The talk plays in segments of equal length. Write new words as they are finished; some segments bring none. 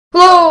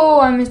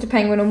I'm Mr.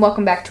 Penguin and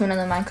welcome back to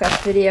another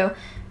Minecraft video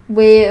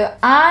where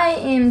I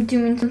am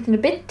doing something a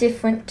bit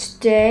different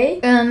today.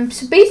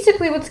 So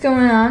basically what's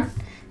going on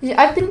is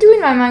I've been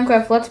doing my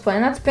Minecraft Let's Play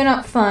and that's been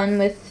up fun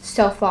with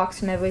Stealth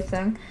Fox and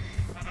everything.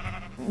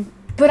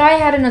 But I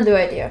had another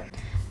idea.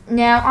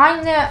 Now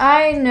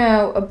I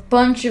know a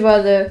bunch of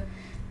other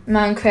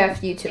Minecraft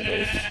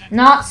YouTubers.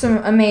 Not some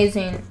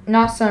amazing,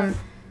 not some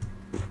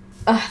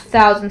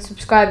 1,000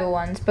 subscriber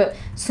ones, but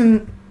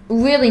some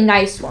really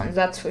nice ones,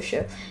 that's for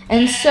sure.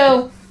 And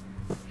so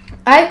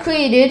I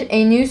created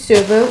a new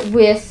server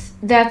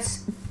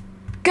that's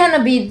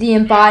gonna be the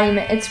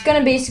embodiment. It's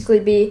gonna basically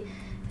be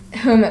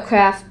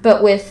Hermitcraft,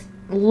 but with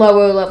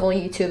lower level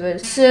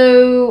YouTubers.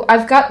 So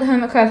I've got the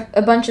Hermitcraft,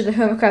 a bunch of the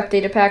Hermitcraft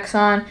data packs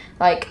on,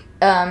 like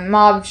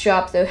mobs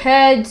drop their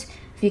heads.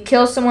 If you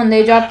kill someone,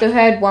 they drop their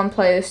head. One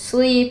player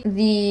sleep.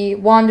 The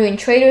Wandering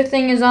Trader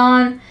thing is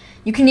on.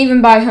 You can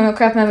even buy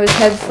Hermitcraft members'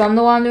 heads from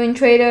the Wandering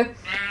Trader.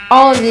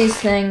 All of these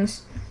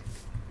things.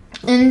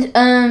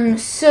 And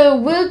so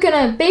we're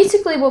gonna,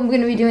 basically what we're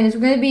gonna be doing is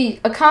we're gonna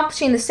be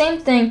accomplishing the same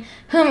thing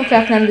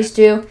Hermitcraft members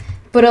do,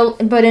 but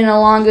in a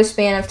longer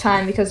span of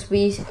time, because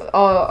we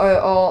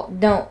all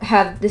don't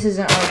have, this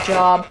isn't our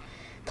job.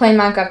 Playing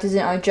Minecraft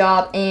isn't our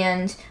job,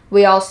 and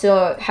we all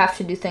still have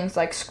to do things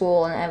like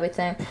school and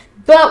everything.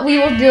 But we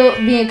will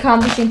be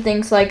accomplishing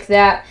things like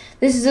that.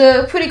 This is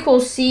a pretty cool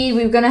seed.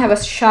 We're gonna have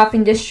a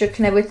shopping district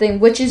and everything,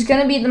 which is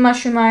gonna be a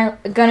mushroom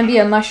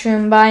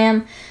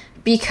biome,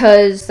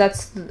 because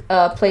that's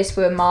a place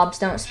where mobs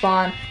don't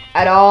spawn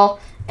at all.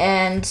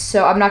 And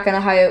so I'm not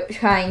gonna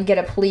try and get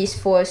a police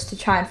force to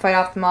try and fight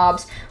off the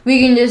mobs. We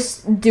can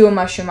just do a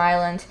mushroom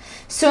island.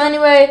 So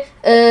anyway,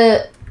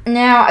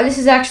 now this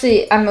is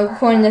actually, I'm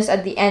recording this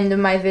at the end of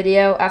my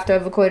video after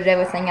I've recorded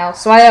everything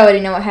else, so I already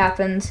know what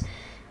happens.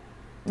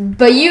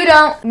 But you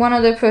don't. One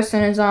other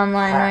person is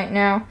online right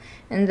now,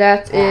 and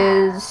that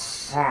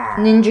is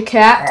Ninja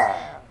Cat.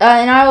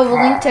 And I will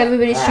link to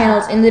everybody's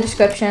channels in the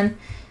description.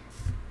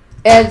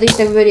 At least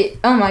everybody.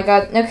 Oh my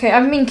god. Okay,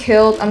 I'm being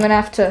killed. I'm gonna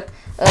have to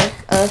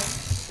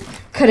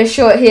cut it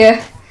short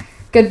here.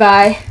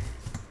 Goodbye.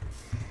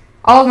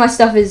 All of my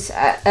stuff is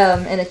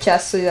in a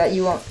chest so that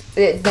you won't.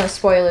 No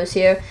spoilers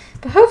here.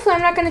 But hopefully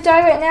I'm not gonna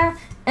die right now.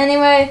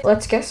 Anyway,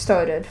 let's get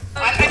started.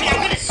 I'm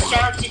gonna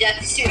starve to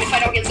death soon if I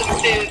don't get some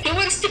food. Who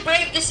wants to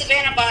brave the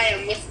savannah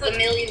biome with the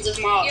millions of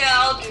mobs? Yeah,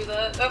 I'll do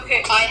that.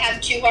 Okay. I have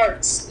 2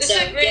 hearts. This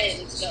is a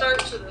great start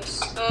to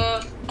this.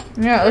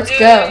 Yeah, let's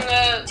go.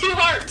 2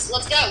 hearts.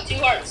 Let's go. 2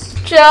 hearts.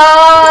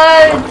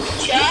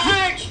 Charge!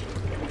 Charge!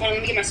 Hold on,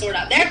 let me get my sword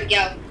out. There we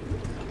go.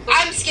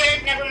 I'm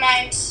scared. Never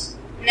mind.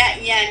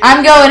 Not yet.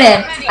 I'm going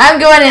in. I'm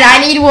going in. I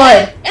need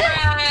wood.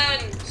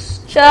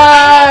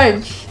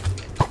 Charge!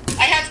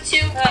 I have 2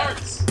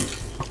 hearts.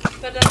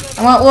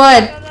 I want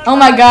wood. Oh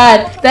my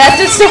god. That's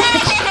just so much.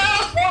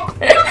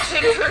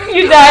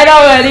 You died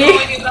already.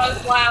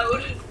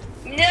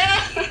 No.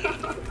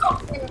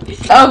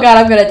 Oh god,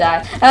 I'm gonna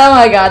die. Oh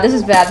my god, this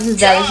is bad. This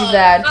is bad. This is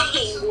bad.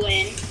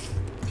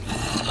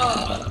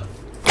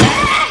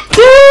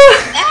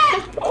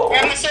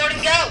 Grab my sword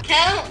and go.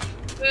 Help.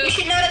 We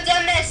should not have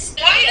done this.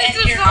 Why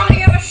does the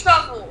zombie have a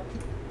shovel?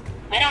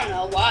 I don't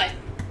know why.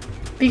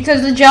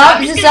 Because the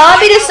zombie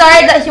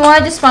decided that he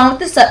wanted to spawn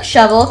with the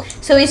shovel,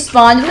 so he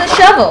spawned with a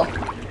shovel.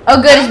 Oh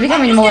good, it's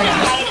becoming more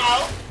now.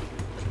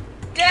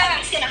 I'm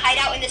just gonna hide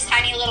out in this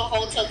tiny little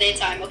hole till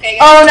daytime, okay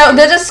guys? Oh no,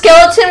 there's a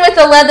skeleton with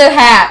a leather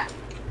hat.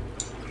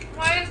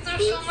 Why is there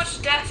so much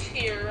death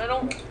here? I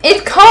don't...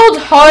 It's called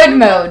hard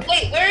mode.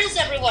 Wait, where is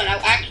everyone?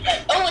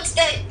 Oh, it's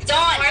the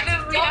dawn.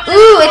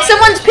 Ooh, it's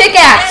someone's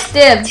pickaxe,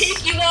 Dibs.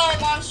 Take you all,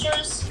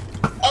 monsters.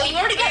 Oh, you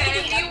already got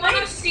me. You want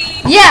to see...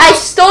 Yeah, I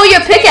stole your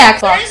pickaxe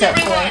box up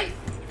for.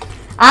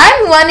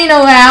 I'm running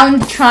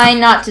around trying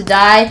not to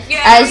die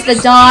as the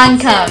dawn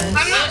comes.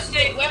 I'm not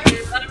staying here.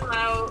 Let him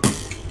out.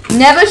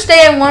 Never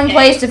stay in one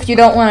place if you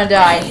don't want to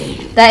die.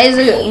 That is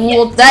a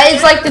rule. That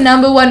is like the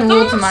 #1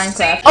 rule to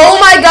Minecraft. Oh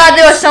my god,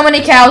 there are so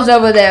many cows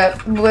over there.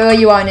 Where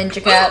you are,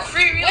 Ninja Cat?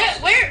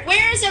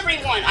 Where is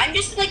everyone? I'm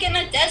just like in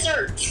a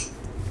desert.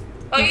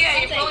 Oh yeah,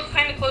 you're probably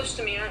kind of close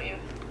to me, aren't you?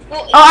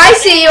 Well, Oh, I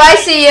see you. I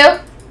see you.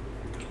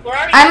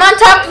 I'm on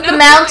top of the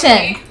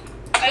mountain.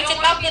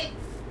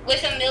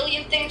 With a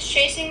million things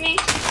chasing me?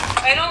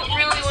 I don't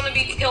really want to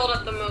be killed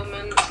at the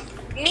moment.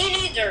 Me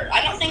neither.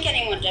 I don't think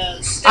anyone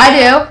does. Stab.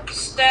 I do.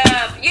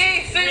 Stab.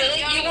 Yay, food.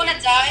 Really? You want to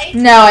die?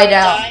 No, I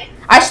don't.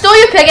 I stole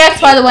your pickaxe,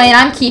 by the way, and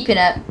I'm keeping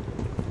it.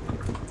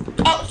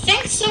 Oh,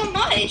 thanks so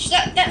much.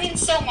 That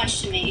means so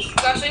much to me.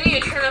 Gosh, I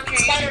need to turn up your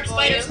Spider.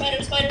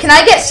 Can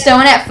I get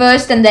stone at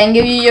first and then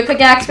give you your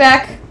pickaxe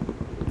back?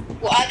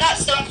 Well, I got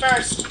stone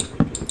first.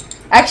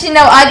 Actually,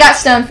 no, I got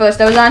stone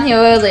first. I was on here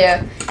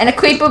earlier. And a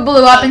creeper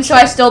blew up, and so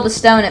I stole the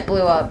stone, it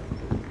blew up.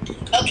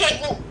 Okay,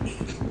 well...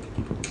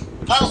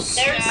 Oh,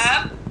 there's...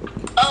 Stab.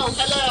 Oh,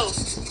 hello.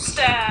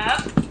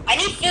 Stab. I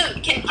need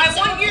food. I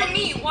want your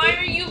meat. Why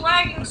are you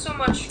lagging so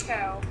much,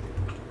 cow?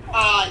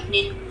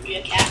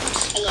 Ninja Cat.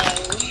 Hello.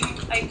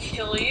 I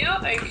kill you,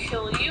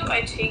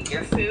 I take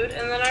your food,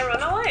 and then I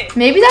run away.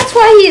 Maybe that's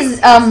why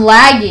he's,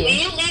 lagging. Will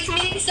you leave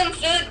me some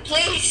food,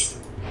 please?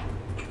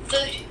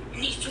 Food. I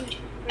need food.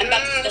 I'm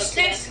about to This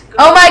tastes good.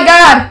 Oh my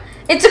god!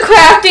 It's a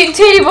crafting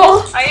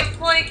table!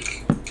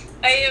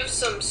 I have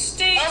some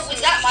steaks. Oh,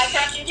 was that my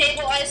crafting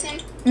table, I assume?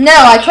 No,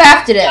 I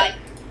crafted it.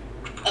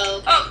 Oh,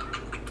 okay.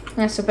 Oh,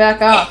 Yeah, so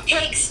back off.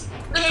 Pigs.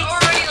 there's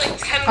already like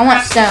 10 I want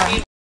crafting stone.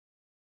 tables.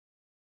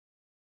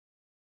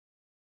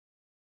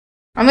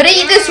 I'm gonna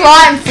eat this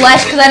rotten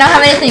flesh because I don't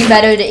have anything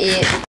better to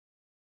eat.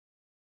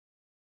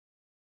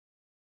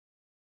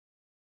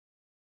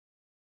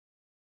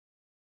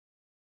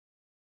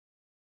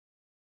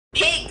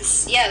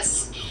 Pigs,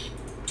 yes.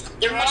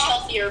 They're much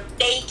healthier.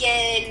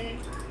 Bacon,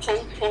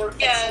 pulled pork,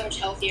 that's so much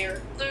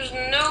healthier. There's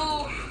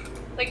no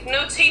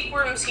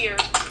tapeworms here.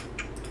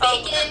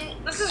 Bacon,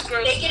 This is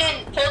gross. bacon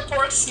and pulled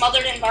pork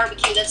smothered in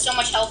barbecue. That's so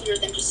much healthier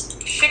than just...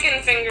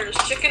 Chicken fingers,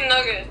 chicken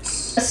nuggets.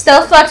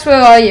 Stealth Fox,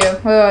 where are you?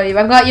 Where are you?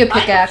 I've got your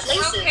pickaxe.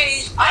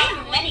 Okay, I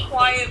have many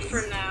quiet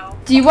places. for now.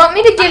 Do you want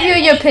me to give you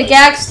your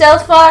pickaxe,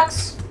 Stealth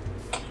Fox?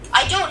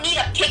 I don't need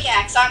a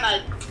pickaxe. I'm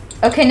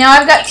a... Okay, now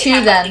I've I got can two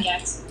have a then.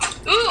 pickaxe.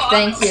 Ooh,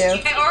 Thank you.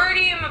 I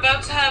already am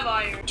about to have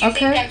iron. Do you think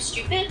Okay. I'm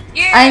stupid?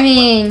 Yeah. I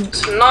mean,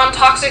 Some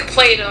non-toxic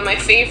Play-Doh, my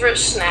favorite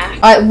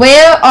snack.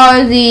 where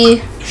are the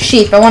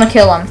sheep? I want to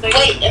kill them.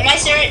 Wait, am I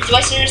serious? Do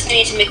I seriously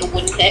need to make a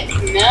wooden pick?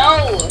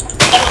 No.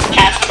 That was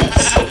past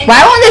this.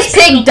 Why won't this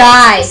pig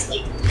die?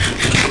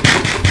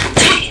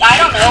 I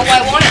don't know.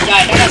 Why won't it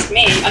die? Don't ask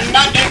me. I'm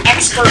not an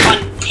expert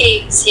on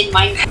pigs in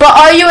Minecraft. But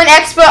are you an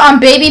expert on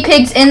baby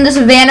pigs in the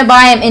savannah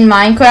biome in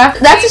Minecraft?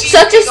 That's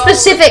such a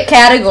specific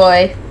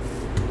category.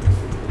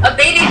 A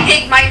baby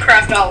pig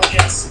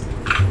Minecraftologist.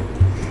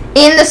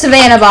 In the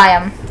savannah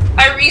biome.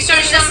 I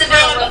researched them for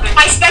a living.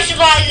 I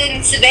specialize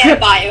in savannah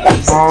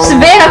biomes.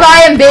 Savannah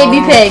biome baby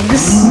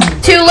pigs.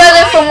 2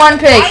 leather from 1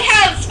 pig.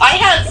 I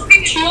have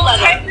 2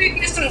 leather. I need to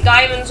get some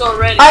diamonds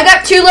already. I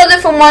got 2 leather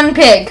from 1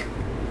 pig.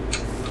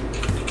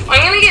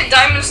 I'm gonna get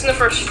diamonds in the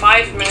first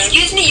 5 minutes.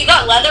 Excuse me, you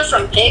got leather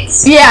from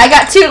pigs? Yeah, I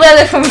got 2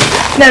 leather from 2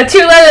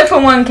 leather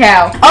from 1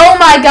 cow. Oh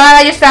my god,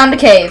 I just found a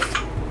cave.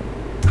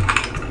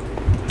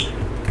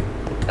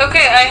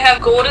 Okay, I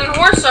have golden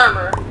horse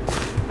armor.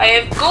 I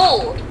have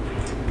gold.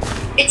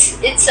 It's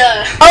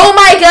Oh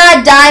my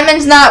god,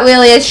 diamonds not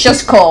really, it's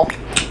just coal.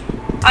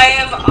 I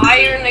have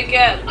iron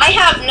again. I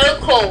have no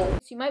coal.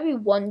 So you might be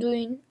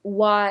wondering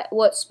what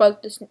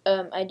sparked this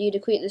idea to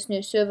create this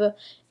new server,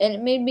 and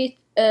it made me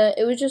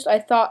it was just I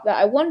thought that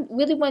I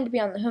really wanted to be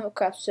on the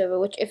Hermitcraft server,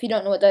 which if you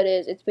don't know what that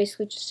is, it's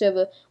basically just a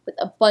server with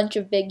a bunch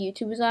of big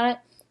YouTubers on it.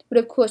 But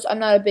of course, I'm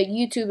not a big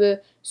YouTuber,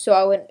 so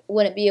I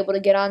wouldn't be able to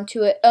get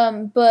onto it.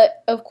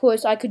 But of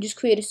course, I could just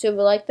create a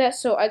server like that.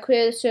 So I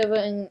created a server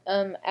and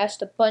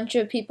asked a bunch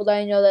of people that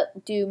I know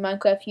that do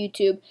Minecraft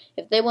YouTube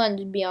if they wanted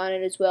to be on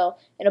it as well,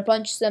 and a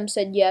bunch of them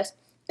said yes.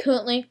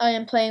 Currently, I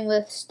am playing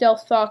with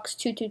Stealth Fox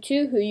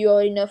 222, who you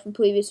already know from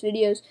previous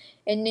videos,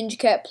 and Ninja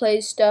Cat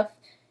Plays Stuff,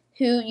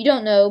 who you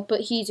don't know,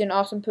 but he's an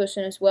awesome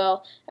person as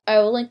well. I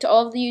will link to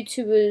all of the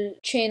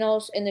YouTuber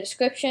channels in the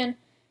description,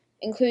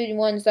 including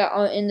ones that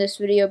aren't in this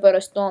video but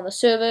are still on the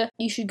server.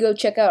 You should go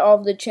check out all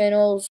of the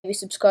channels, maybe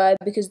subscribe,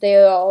 because they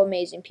are all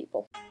amazing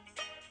people.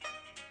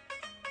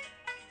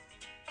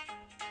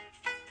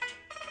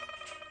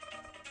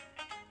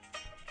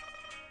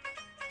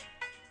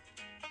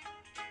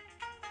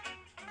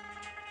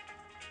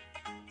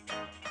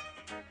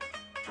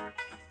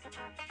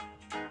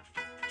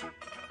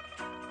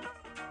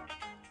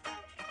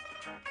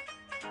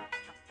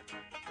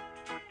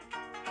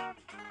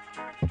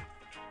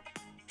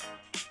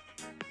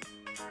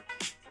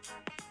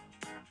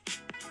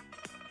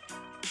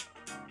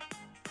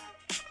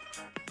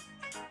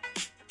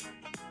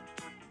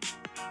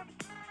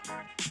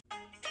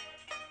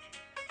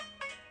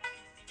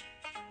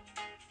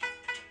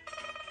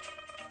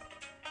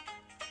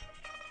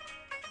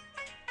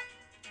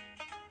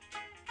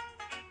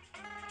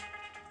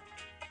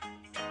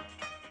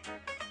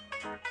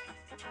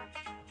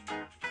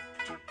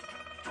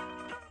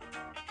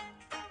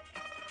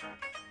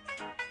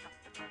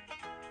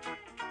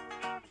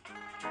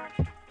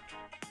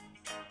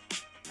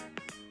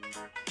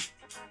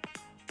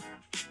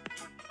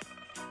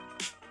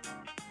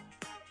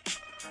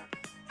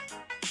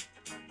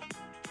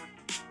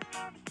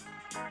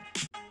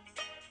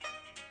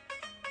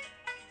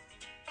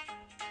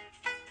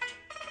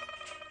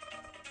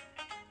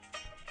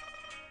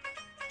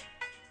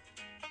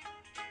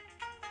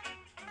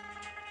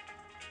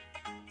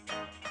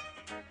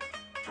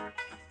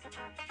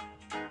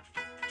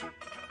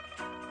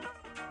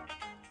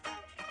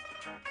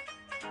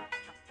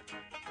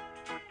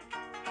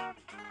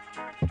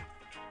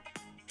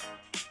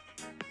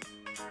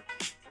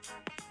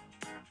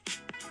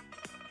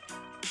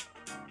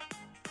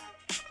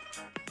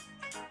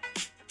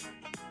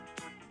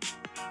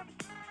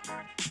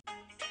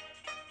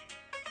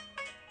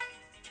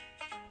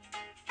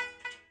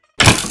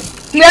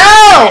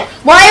 No!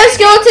 Why are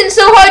skeletons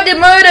so hard to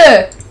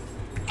murder?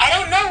 I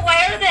don't know,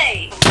 why are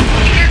they?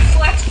 Weird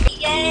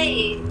flex.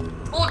 Yay.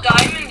 Oh,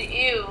 diamond,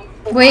 ew.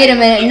 Wait a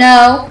minute,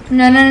 no.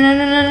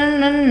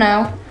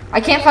 No.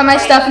 I can't find my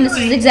stuff and this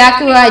is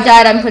exactly where I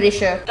died, I'm pretty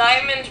sure.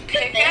 Diamond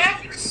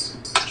pickaxe?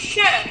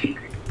 Check.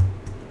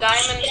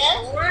 Diamond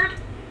sword?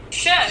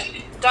 Check.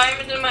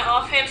 Diamond in my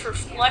offhand for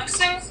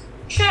flexing?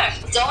 Check.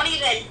 Don't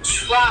even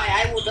try.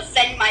 I will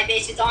defend my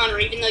base with honor,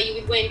 even though you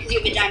would win because you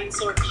have a diamond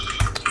sword.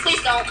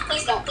 Please don't.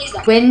 Please don't. Please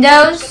don't.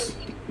 Windows?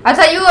 I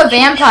thought you were a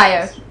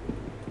vampire.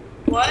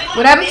 What?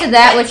 What happened to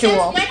that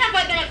ritual? When have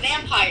I been a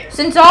vampire?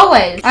 Since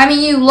always. I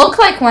mean, you look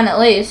like one at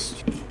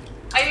least.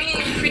 I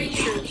mean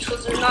creatures,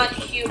 because they're not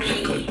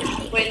human.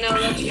 Wait, no,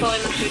 that's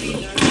probably not good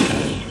either.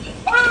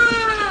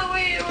 Ah,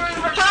 wait, we're in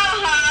her.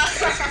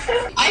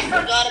 I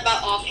forgot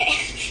about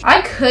offhand.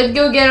 I could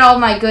go get all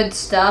my good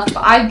stuff,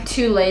 but I'm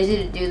too lazy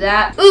to do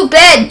that. Ooh,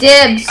 bad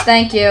dibs.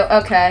 Thank you.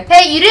 Okay.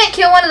 Hey, you didn't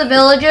kill one of the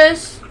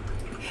villagers?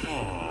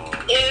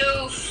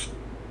 Oof.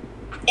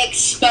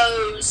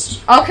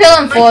 Exposed. I'll kill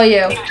him for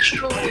you.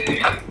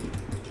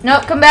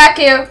 Nope, come back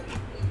here.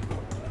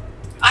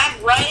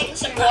 I'm writing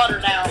some water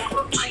down.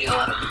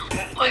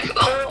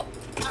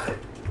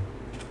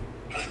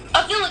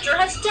 A villager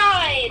has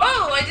died.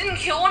 Oh, I didn't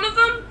kill one of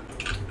them?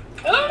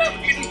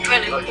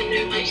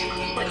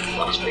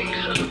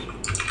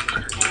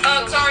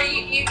 Oh, sorry,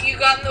 you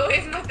got in the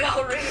way from the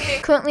bell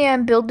ringing. Currently,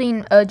 I'm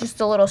building just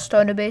a little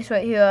starter base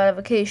right here out of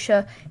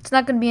acacia. It's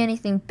not going to be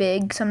anything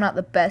big because I'm not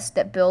the best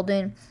at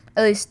building,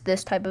 at least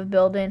this type of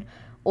building,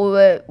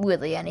 or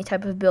really any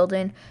type of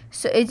building.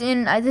 So it's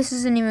in. This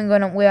isn't even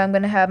going to where I'm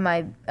going to have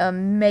my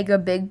mega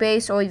big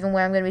base, or even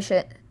where I'm going to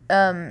be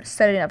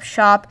setting up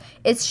shop.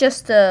 It's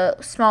just a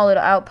small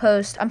little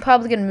outpost. I'm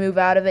probably going to move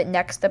out of it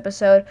next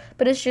episode,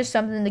 but it's just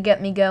something to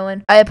get me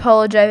going. I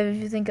apologize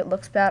if you think it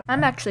looks bad.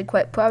 I'm actually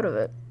quite proud of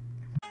it.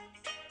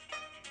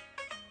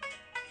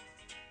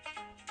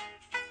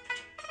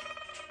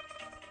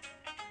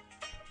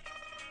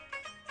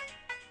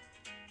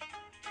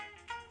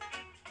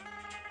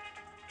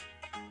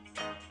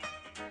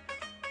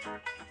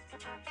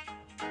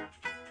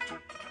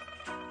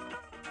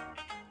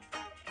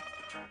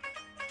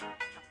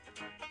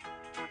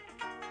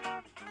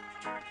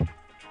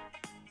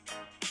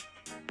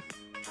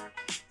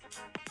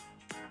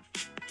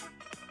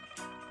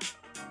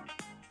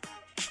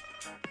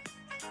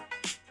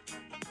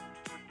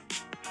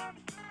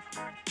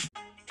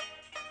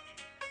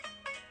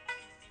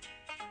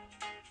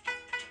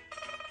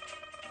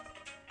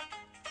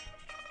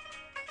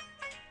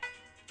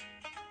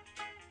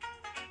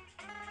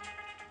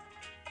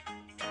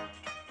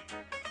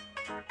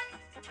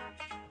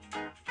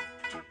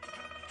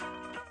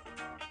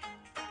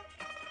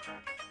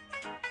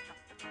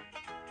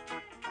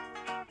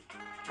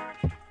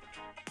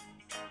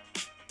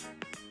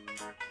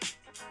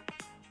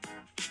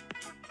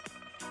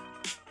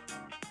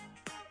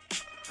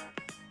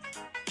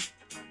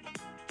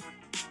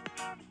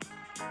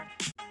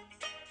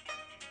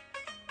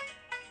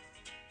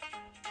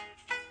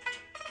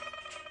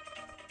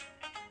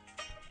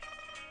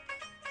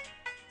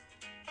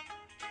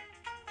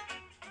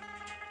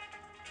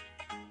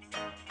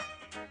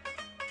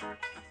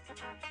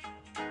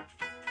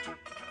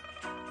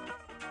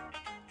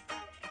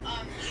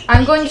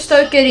 I'm going to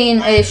start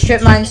getting a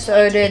strip mine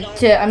started.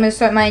 I'm going to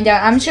start mining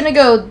down. I'm just going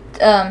to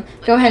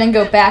go ahead and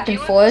go back and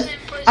forth.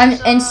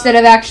 Instead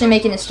of actually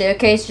making a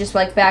staircase, just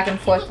like back and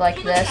forth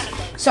like this.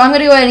 So I'm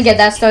going to go ahead and get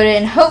that started,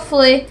 and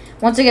hopefully,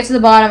 once I get to the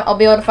bottom, I'll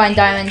be able to find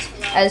diamonds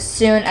as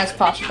soon as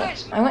possible.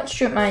 I went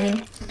strip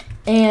mining,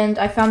 and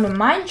I found a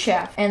mine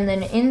shaft, and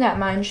then in that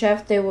mine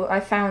shaft, I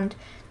found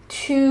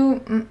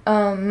two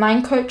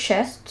minecart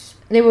chests.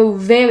 They were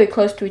very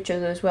close to each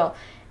other as well,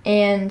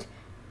 and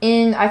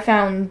I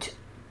found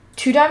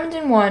 2 diamonds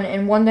in one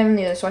and 1 diamond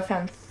in the other, so I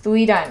found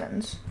 3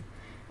 diamonds.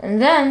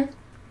 And then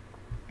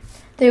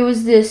there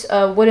was this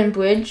wooden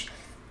bridge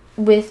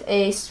with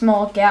a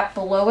small gap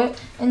below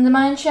it in the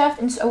mine shaft,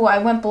 and so I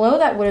went below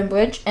that wooden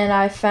bridge and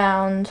I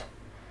found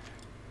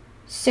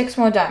 6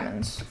 more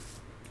diamonds.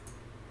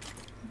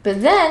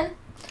 But then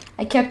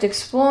I kept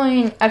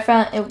exploring.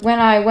 When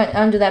I went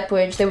under that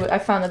bridge, I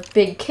found a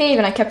big cave,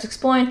 and I kept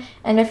exploring,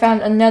 and I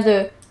found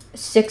another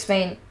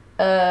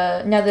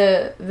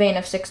another vein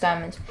of 6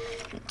 diamonds.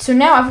 So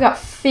now I've got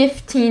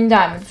 15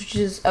 diamonds, which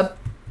is a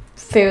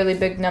fairly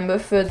big number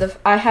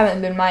I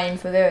haven't been mining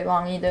for very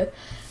long either.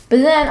 But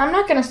then I'm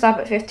not going to stop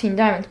at 15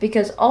 diamonds,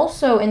 because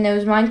also in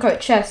those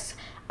minecart chests,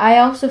 I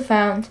also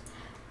found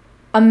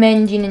a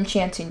mending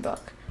enchanting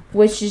book,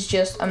 which is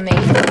just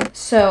amazing.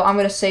 So I'm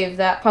going to save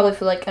that probably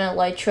for like an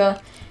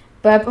elytra.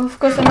 But of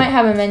course I might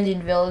have a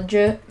mending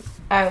villager,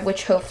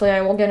 which hopefully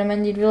I will get a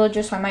mending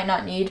villager, so I might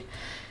not need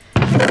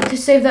to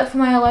save that for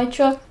my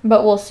elytra,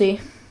 but we'll see.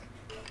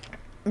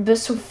 But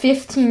so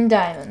 15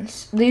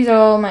 diamonds. These are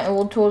all my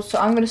old tools, so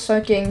I'm going to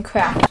start getting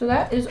craft. So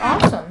that is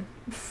awesome.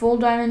 Full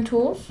diamond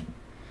tools.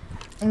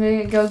 I'm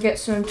going to go get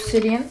some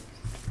obsidian,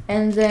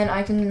 and then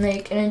I can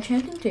make an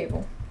enchanting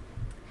table.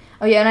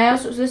 Oh yeah, and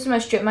so this is my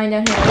strip mine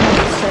down here. I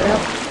have this set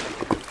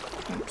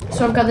up.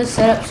 So I've got this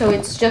set up so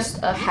it's just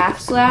a half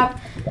slab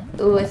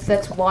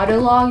that's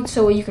waterlogged,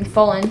 so you can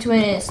fall into it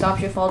and it stops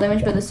your fall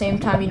damage, but at the same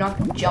time you don't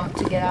have to jump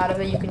to get out of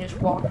it. You can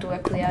just walk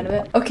directly out of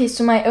it. Okay,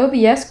 so my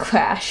OBS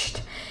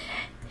crashed,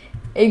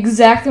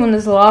 exactly when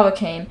this lava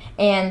came,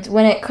 and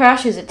when it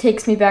crashes, it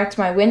takes me back to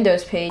my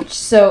Windows page,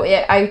 so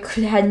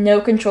had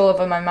no control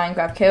over my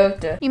Minecraft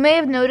character. You may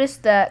have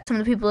noticed that some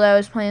of the people that I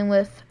was playing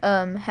with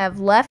have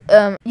left.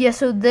 Yeah,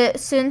 so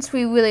since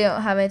we really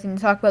don't have anything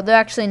to talk about,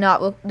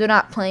 they're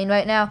not playing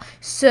right now.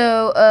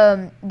 So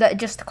that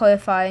just to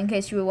clarify, in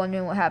case you were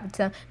wondering what happened to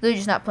them, they're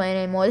just not playing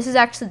anymore. This is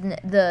actually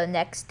the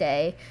next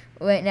day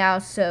right now,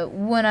 so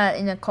we're not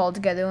in a call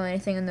together or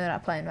anything, and they're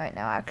not playing right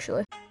now,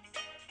 actually.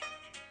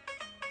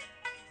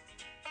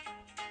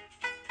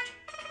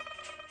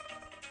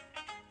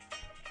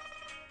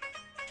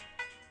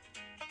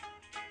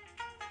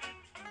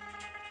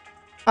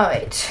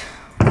 Alright,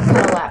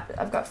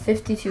 I've got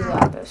 52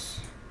 lapis.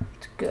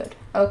 It's good.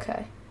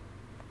 Okay.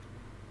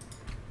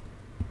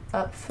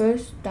 Up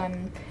first,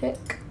 diamond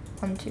pick.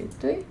 1, 2,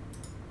 3.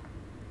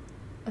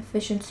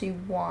 Efficiency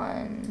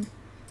 1.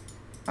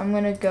 I'm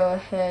gonna go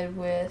ahead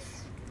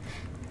with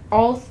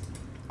all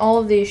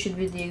of these should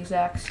be the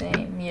exact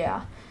same,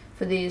 yeah,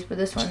 for these, but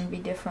this one would be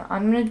different.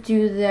 I'm gonna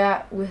do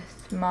that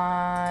with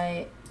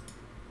my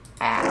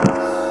axe.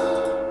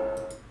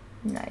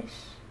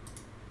 Nice.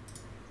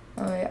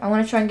 Alright, I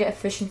want to try and get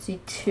efficiency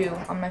 2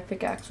 on my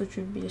pickaxe, which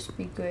would just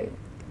be great.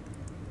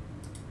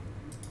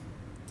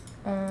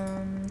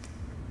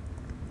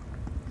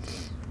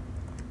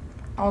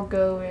 I'll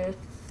go with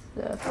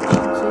the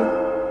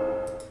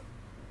efficiency.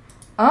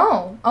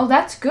 Oh,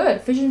 that's good.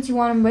 Efficiency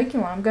 1 and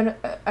breaking 1.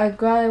 I'm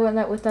glad I went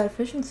that with that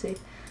efficiency.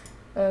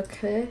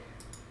 Okay.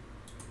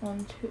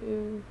 1,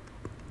 2.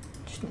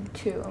 Just need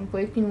 2. I'm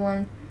breaking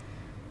 1.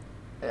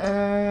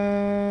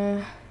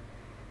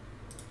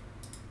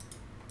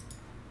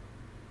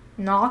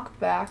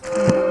 Knockback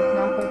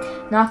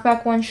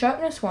 1,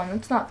 sharpness 1.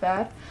 That's not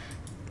bad.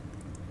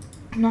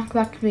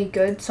 Knockback can be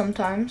good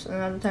sometimes,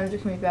 and other times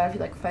it can be bad if you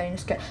like fighting a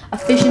scared.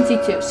 Efficiency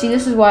 2. See,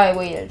 this is why I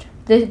waited.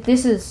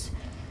 This is,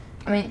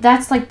 I mean,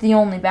 that's like the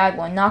only bad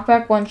one.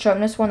 Knockback 1,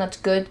 sharpness 1. That's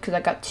good because I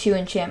got 2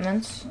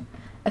 enchantments.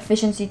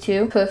 Efficiency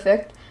 2,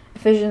 perfect.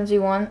 Efficiency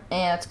 1,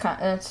 and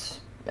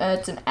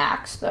it's an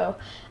axe though.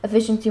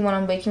 Efficiency 1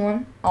 on breaking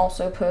 1,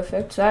 also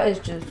perfect. So that is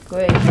just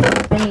great.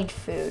 I need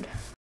food.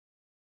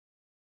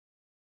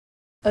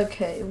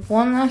 Okay,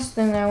 one last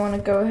thing I want to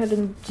go ahead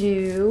and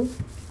do.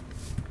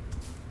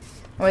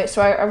 Wait,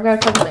 so I've got a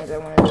couple things I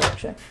want to do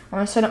actually. I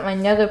want to set up my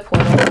nether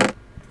portal.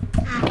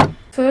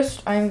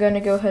 First, I'm going to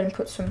go ahead and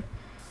put some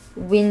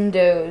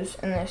windows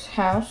in this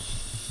house.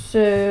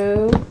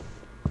 So,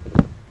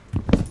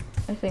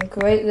 I think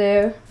right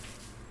there.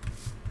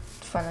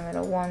 Let's find the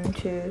middle. 1,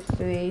 2,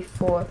 3,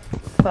 4,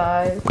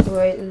 5.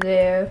 Right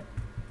there.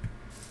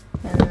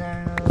 And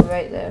then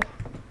right there.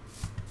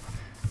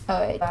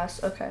 Alright,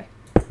 last, okay.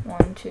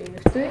 1, 2,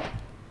 3.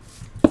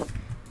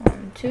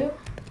 1, 2.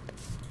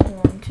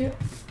 1, 2.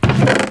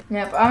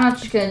 Yep, I'm not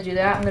just gonna do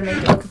that. I'm gonna make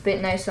it look a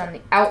bit nice on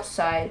the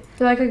outside. I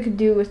feel like I could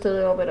do with a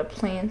little bit of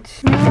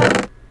plant.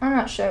 I'm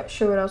not sure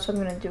what else I'm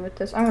gonna do with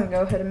this. I'm gonna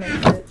go ahead and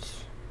make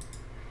it.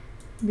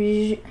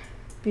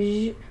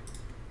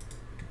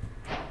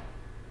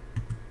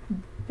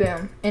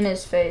 Boom. In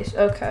his face.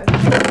 Okay.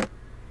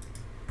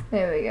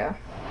 There we go.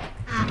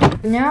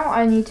 Now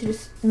I need to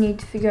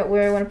figure out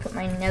where I want to put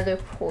my nether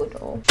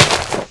portal.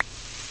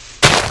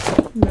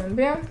 Boom,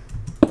 boom.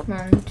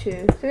 1,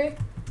 2, 3.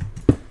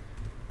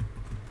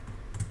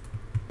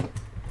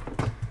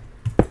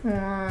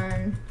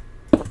 1,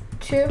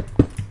 2.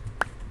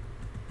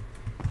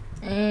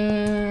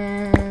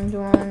 And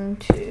 1,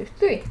 2,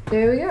 3.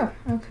 There we go.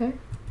 Okay.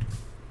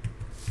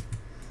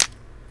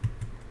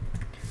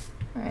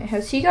 Alright,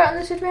 has he gotten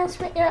this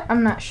advancement yet?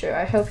 I'm not sure.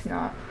 I hope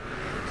not.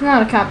 It's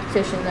not a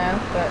competition though,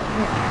 but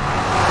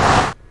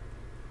yeah.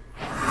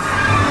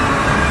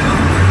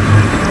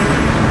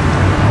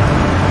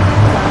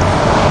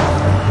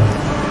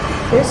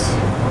 This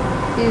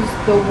is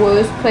the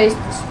worst place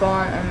to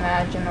spawn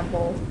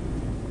imaginable.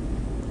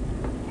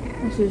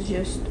 This is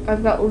just,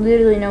 I've got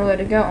literally nowhere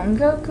to go. And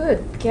go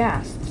good,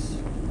 ghasts.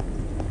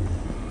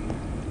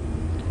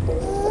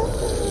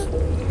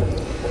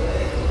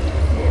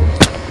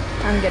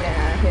 I'm getting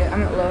out of here.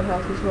 I'm at low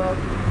health as well.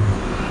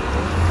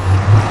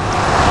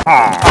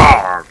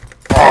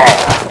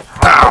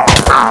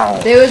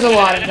 There was a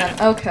lot of them.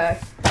 Okay.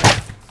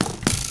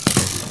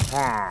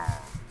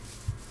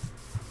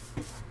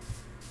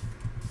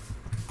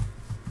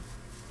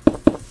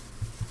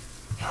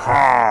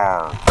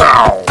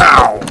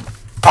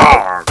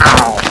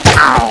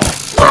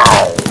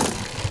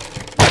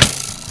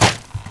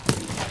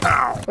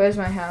 Where's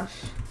my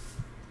house?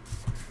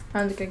 I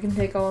don't think I can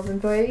take all of them.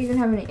 Do I even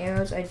have any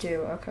arrows? I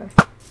do. Okay.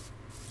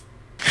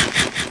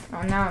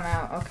 Oh, now I'm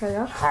out. Okay,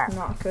 that's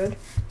not good.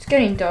 It's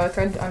getting dark.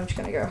 I'm just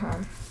gonna go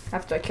home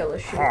after I kill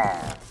this sheep.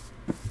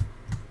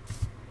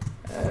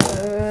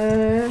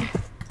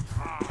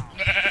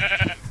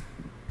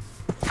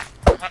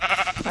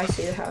 I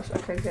see the house.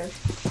 Okay, good.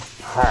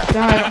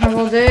 No, I don't have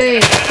all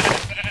day.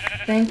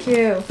 Thank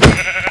you.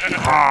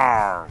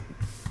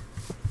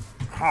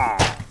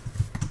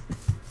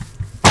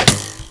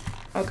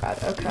 Oh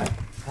god, okay.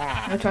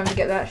 No time to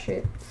get that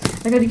shit.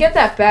 I could get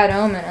that bad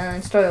omen and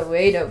then start a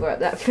raid over at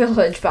that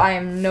village, but I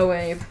am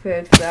nowhere near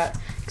prepared for that,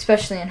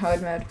 especially in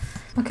hard mode.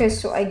 Okay,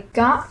 so I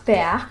got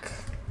back,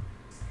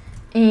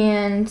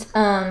 and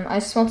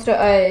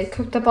I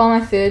cooked up all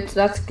my food, so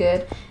that's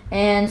good.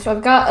 And so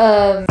I've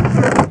got,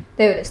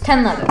 there it is,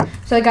 10 leather.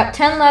 So I got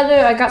 10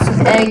 leather, I got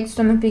some eggs,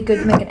 so it might be good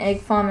to make an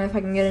egg farm if I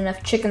can get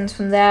enough chickens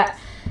from that.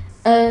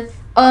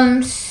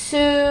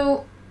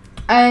 So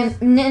in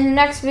the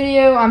next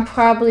video, I'm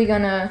probably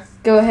gonna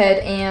go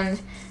ahead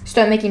and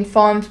start making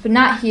farms, but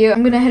not here.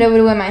 I'm gonna head over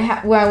to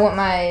where I want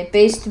my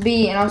base to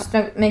be, and I'll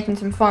start making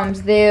some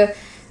farms there.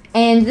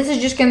 And this is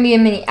just gonna be a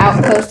mini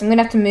outpost. I'm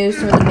gonna have to move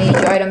some of the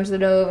major items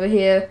that are over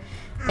here,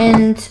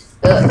 and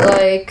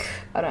like,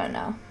 I don't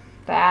know,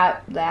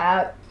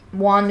 that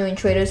wandering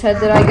trader's head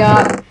that I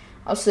got.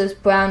 Also this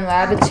brown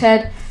rabbit's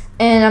head,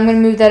 and I'm gonna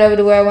move that over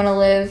to where I want to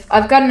live.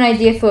 I've got an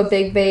idea for a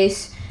big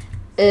base,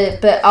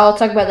 but I'll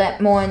talk about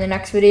that more in the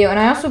next video. And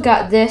I also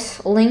got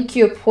this, link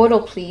your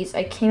portal please.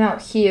 I came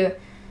out here,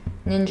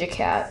 Ninja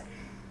Cat.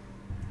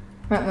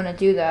 Might want to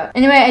do that.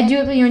 Anyway, I do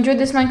hope that you enjoyed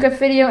this Minecraft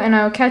video, and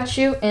I'll catch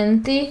you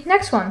in the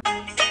next one.